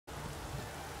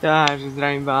Takže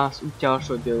zdravím vás u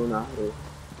ďalšieho dielu na hru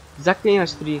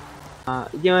Zaklínač 3 a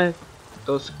ideme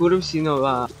do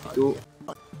skurvysynova tu.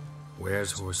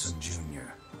 Where's Horson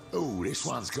Jr.? Oh, this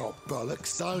one's got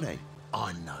bollocks, don't he?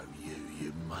 I know you, you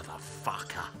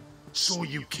motherfucker. Saw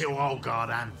you kill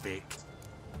Olgard and Vic.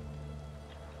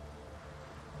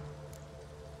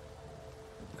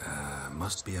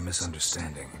 Must be a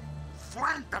misunderstanding.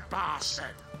 Frank the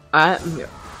bastard!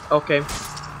 OK.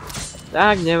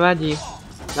 Tak nevadí.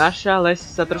 Naša les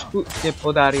sa trošku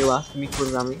nepodarila s tými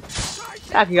kurzami.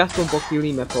 Tak ich aspoň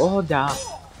pokýlíme, pohoda.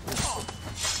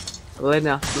 Len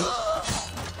asi.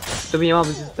 To by nemalo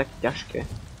byť tak ťažké.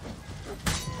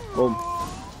 Bum.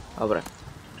 Dobre.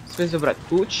 Musíme zobrať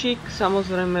kľúčik,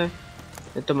 samozrejme.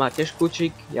 Tento má tiež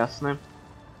kľúčik, jasné.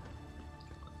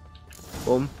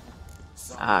 Bum.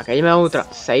 Tak, ideme ultra.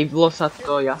 Savelo sa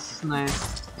to, jasné.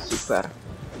 Super.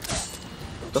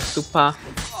 To super.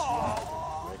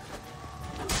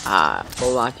 A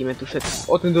povlátime tu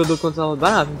všetko. O, tento dokonca ale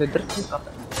 12, to je drsný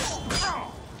chlapec.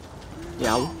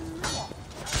 Jau.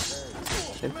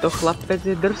 Tento chlapec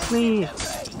je drsný.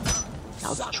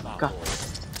 Jau, čupka.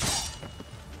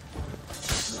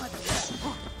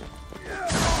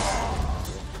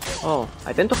 O,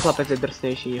 aj tento chlapec je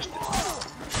drsnejší ešte.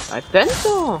 Aj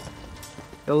tento!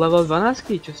 Je level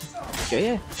 12, čo sa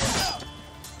deje?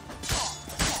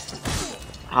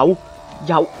 Au,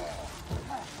 jau.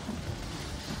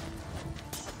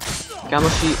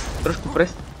 Kamoši, trošku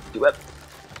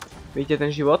vidíte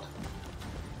ten život?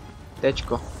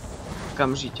 Tečko.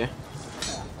 Kamžite.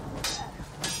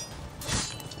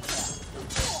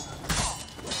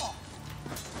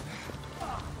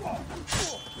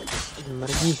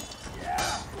 Zmrdí.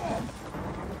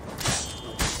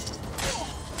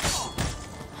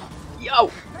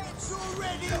 Jau!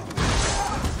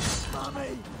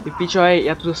 Ty pičo,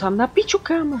 ja tu sám na piču,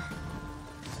 kámo.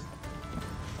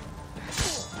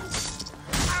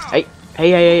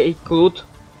 Hej, kľud.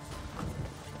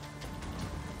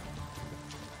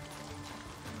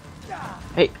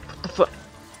 Hej, what the fuck?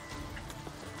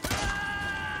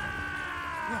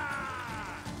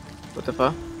 What the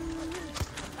fuck?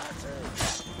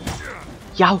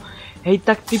 Jau, hej,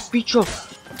 tak ty pičo.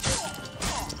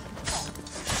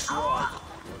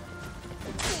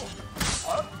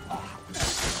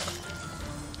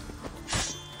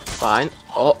 Fajn.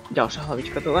 O, ďalšia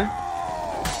hlavička dole.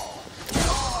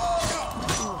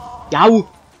 Jau!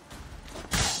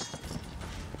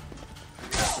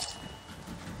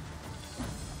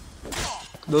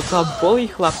 Docela bolí,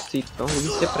 chlapci. Mohli by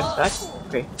ste prestať?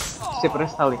 OK. Ste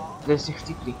prestali. Kde ste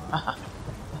chcipli? Aha.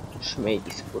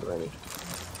 Šmejdi skurvení.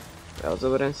 Ja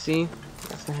zoberiem si.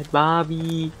 Jasné,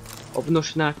 bábí.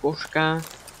 Obnošná koška.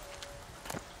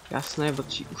 Jasné,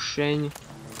 vlčí ušeň.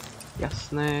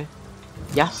 Jasné.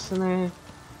 Jasné.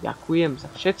 Ďakujem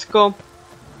za všetko.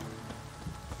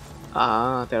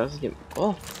 A teraz idem.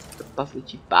 O,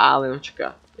 trpazličí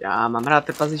pálenočka. Ja mám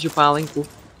rád trpazličiu pálenku.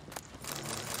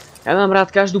 Ja mám rád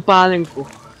každú pálenku.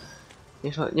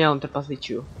 Nielen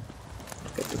trpazličiu.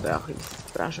 Keď tu dá chemický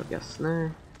prášok,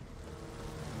 jasné.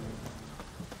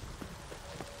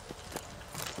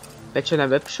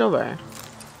 Pečené vepšové.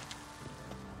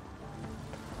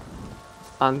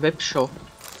 Pán vepšo.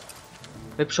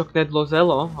 Vepšo knedlo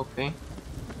zelo, OK.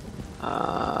 A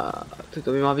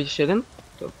toto by mal byť ešte jeden,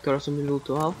 ktorý som mi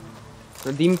lutoval.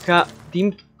 Dýmka,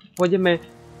 pôjdeme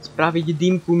spraviť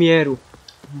dýmku mieru.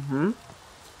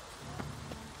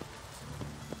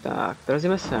 Tak, teraz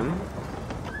ideme sem.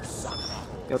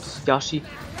 Jo, to sú ďalší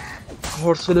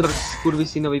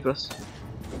skurvysynovi proste.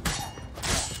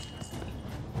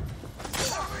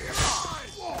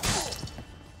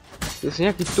 Tu sú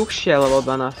nejaký tuchšie level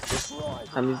 12.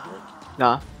 Sa mi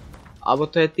zdá. Alebo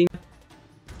to je tým...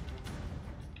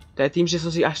 To je tým, že som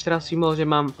si až teraz všimol, že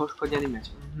mám poškodený meč.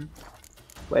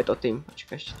 Bo je to tým.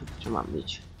 Počkaj, ešte tu, čo mám,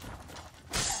 nič.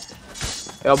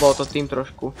 Jo, bolo to tým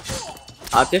trošku.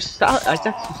 Ale tiež stále, aj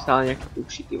tak sú stále nejaké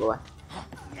tuchší, ty vole.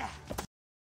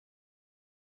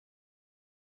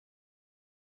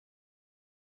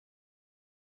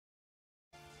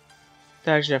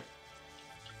 Takže.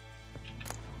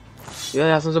 Jo,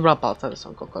 ja som zobral palca, že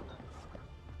som kokot.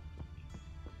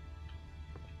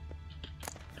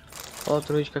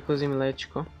 Trujička kozí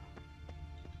mliečko.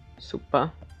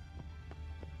 Supa.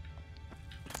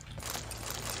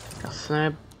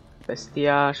 Jasné.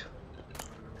 Bestiáž.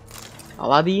 A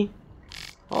lady.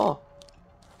 O.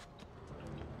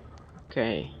 OK.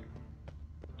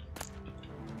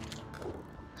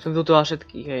 Som dotoval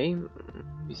všetkých, hej.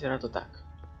 Vyzerá to tak.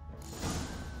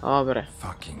 Dobre.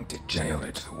 Fucking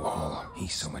degenerate wall. He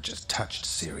so much as touched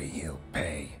Ciri, he'll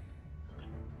pay.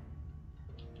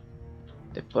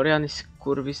 To je poriadny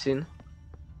skurvisyn.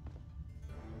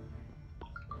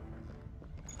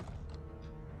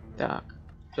 Tak,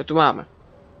 čo tu máme?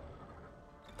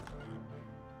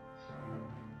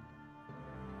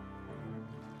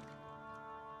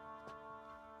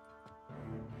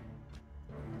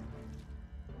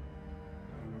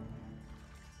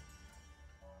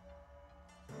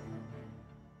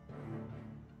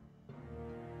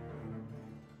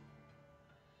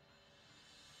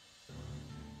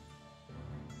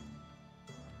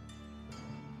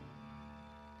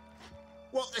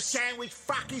 What the sandwich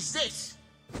fuck is this?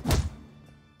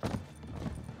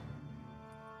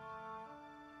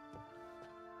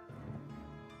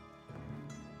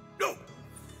 No!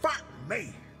 Fuck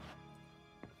me!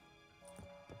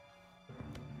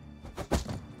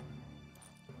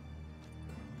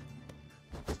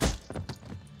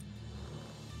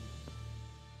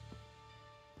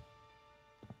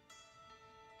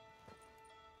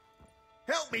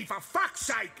 Help me for fuck's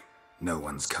sake! No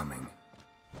one's coming.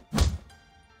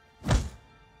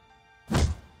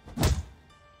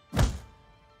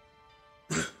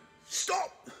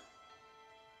 Stop!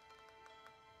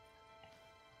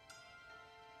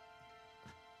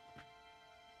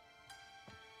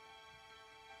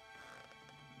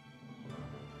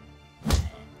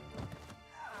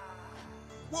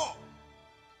 What?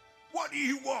 What do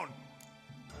you want?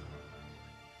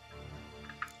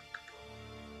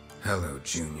 Hello,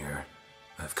 Junior.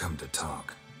 I've come to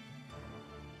talk.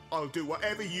 I'll do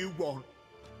whatever you want.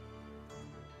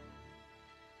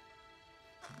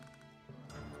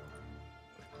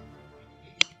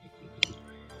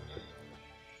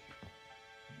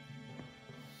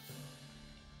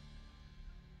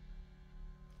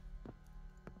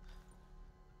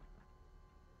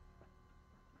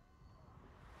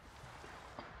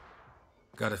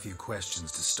 Got a few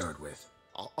questions to start with.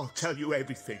 I'll tell you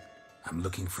everything. I'm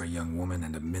looking for a young woman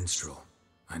and a minstrel.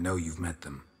 I know you've met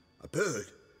them. A bird?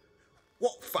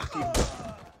 What fucking...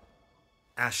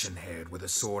 Ashen-haired with a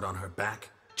sword on her back,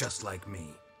 just like me.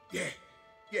 Yeah.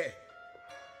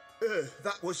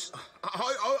 That was...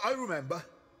 I remember.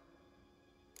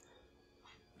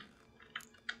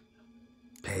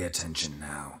 Pay attention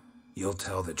now. You'll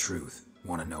tell the truth.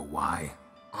 Want to know why?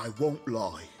 I won't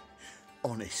lie.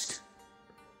 Honest.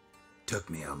 Took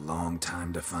me a long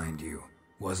time to find you.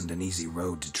 Wasn't an easy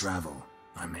road to travel.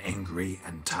 I'm angry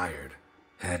and tired.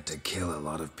 Had to kill a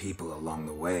lot of people along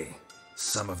the way.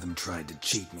 Some of them tried to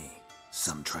cheat me.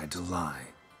 Some tried to lie.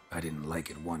 I didn't like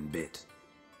it one bit.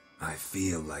 I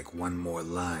feel like one more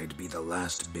lie'd be the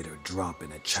last bitter drop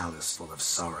in a chalice full of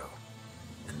sorrow.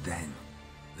 And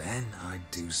then I'd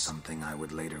do something I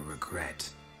would later regret.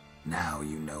 Now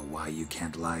you know why you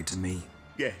can't lie to me?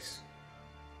 Yes.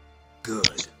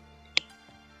 Good.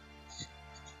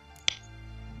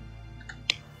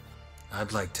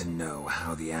 I'd like to know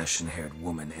how the ashen-haired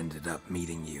woman ended up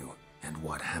meeting you, and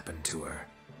what happened to her.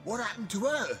 What happened to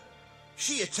her?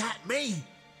 She attacked me.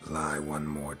 Lie one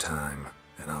more time,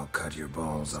 and I'll cut your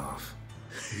balls off.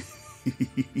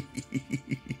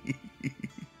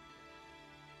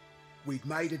 We'd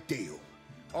made a deal.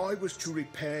 I was to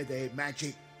repair their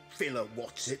magic filler,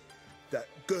 that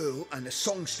girl and the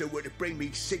songster were to bring me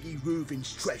Siggy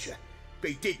Reuven's treasure.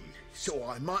 They didn't, so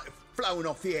I might have flown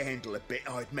off the handle a bit,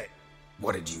 I admit.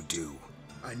 What did you do?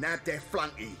 I nabbed their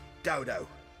flunky, Dodo,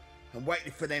 and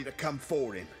waited for them to come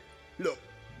for him. Look,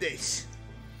 this.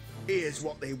 Here's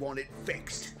what they wanted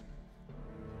fixed.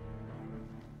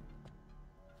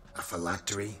 A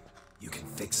phylactery? You can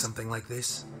fix something like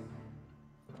this?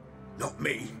 Not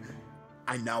me.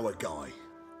 I know a guy.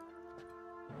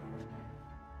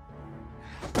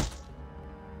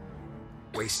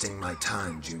 Wasting my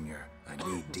time, Junior. I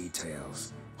need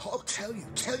details. I'll tell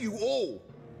you all.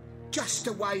 Just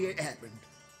the way it happened.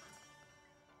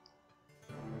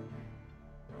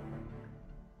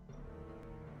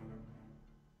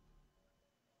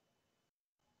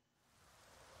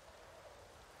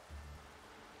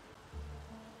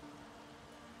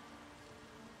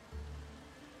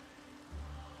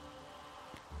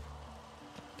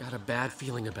 Got a bad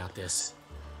feeling about this.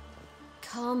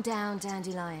 Calm down,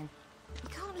 Dandelion. You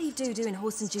can't leave Dudu in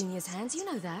Horson Jr.'s hands, you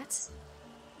know that.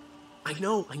 I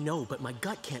know, but my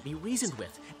gut can't be reasoned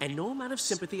with, and no amount of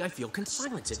sympathy I feel can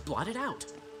silence it, blot it out.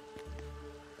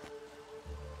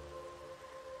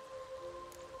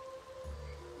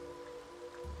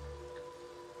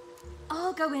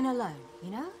 I'll go in alone,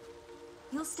 you know?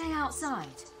 You'll stay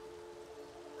outside.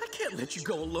 I can't let you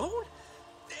go alone.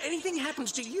 Anything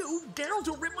happens to you, Daryl's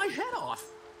will rip my head off.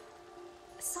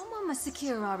 Someone must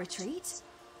secure our retreat.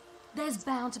 There's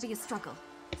bound to be a struggle.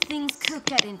 Things could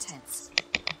get intense.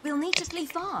 We'll need to flee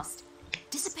fast.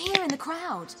 Disappear in the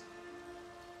crowd.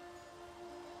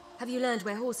 Have you learned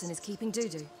where Horson is keeping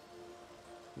Dudu?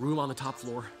 Room on the top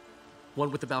floor.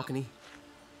 One with the balcony.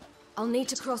 I'll need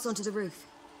to cross onto the roof.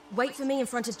 Wait for me in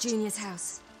front of Junior's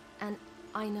house. And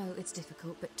I know it's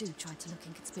difficult, but do try to look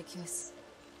inconspicuous.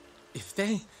 If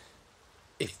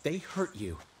they hurt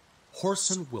you,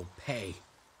 Horson will pay.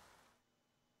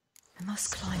 I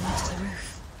must climb onto the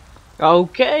roof.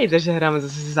 OK, takže hráme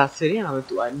zase za Ciri, máme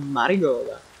tu aj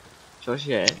Marigolda. Čož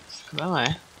je skvelé.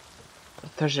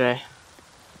 Protože...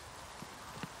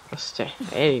 Proste,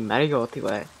 hej, Marigold, ty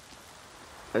vole.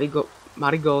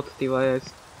 Marigold, ty vole,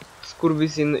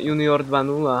 skurvisyn junior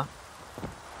 2.0.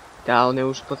 Tá, on je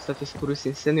už v podstate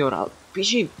skurvisyn senior, ale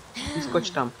píši, vyskoč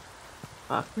tam.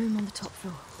 Fakt. Room on the top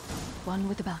floor. One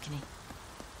with the balcony.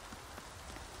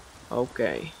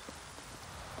 OK.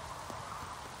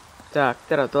 Tak,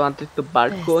 teda to mám tento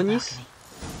balkónis.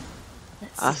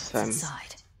 A sem.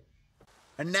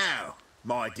 And now,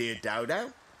 my dear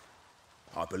Dodo,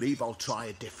 I believe I'll try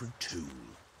a different tool.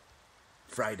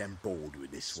 Afraid I'm bored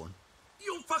with this one.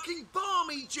 You're fucking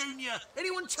balmy, Junior!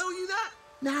 Anyone tell you that?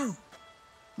 No.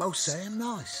 Most say I'm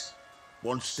nice.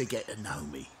 Wants to get to know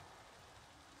me.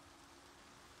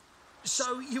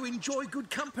 So you enjoy good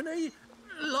company?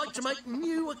 Like to make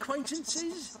new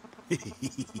acquaintances?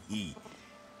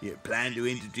 You plan to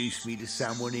introduce me to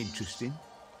someone interesting?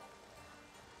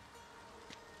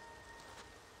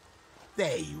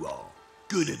 There you are.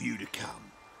 Good of you to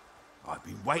come. I've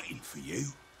been waiting for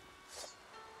you.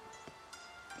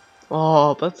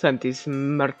 Ó, poď sem, ty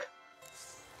smrt.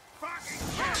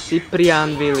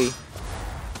 Cyprian Willy.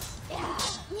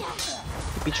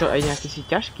 Ty pičo, aj nejaký si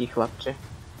ťažký, chlapče.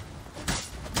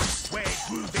 Where's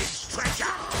Ruben's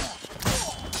treasure?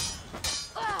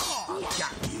 I'll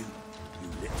get you, you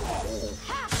little whore.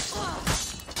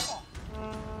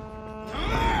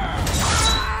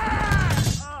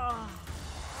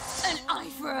 An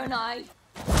eye for an eye.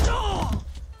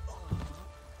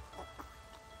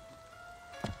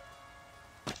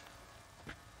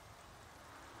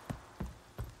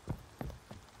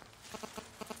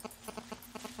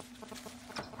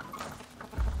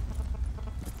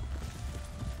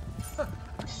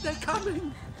 They're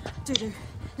coming! Dudu,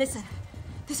 listen.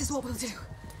 This is what we'll do.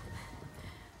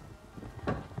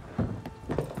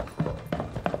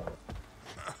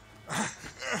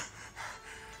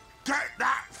 Get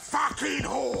that fucking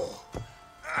whore!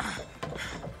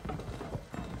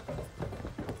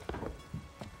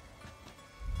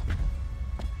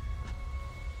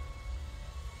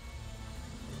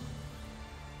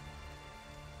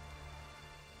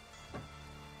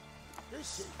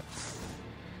 Listen.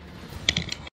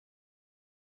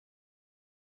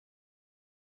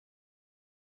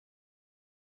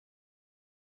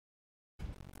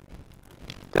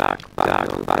 Tak,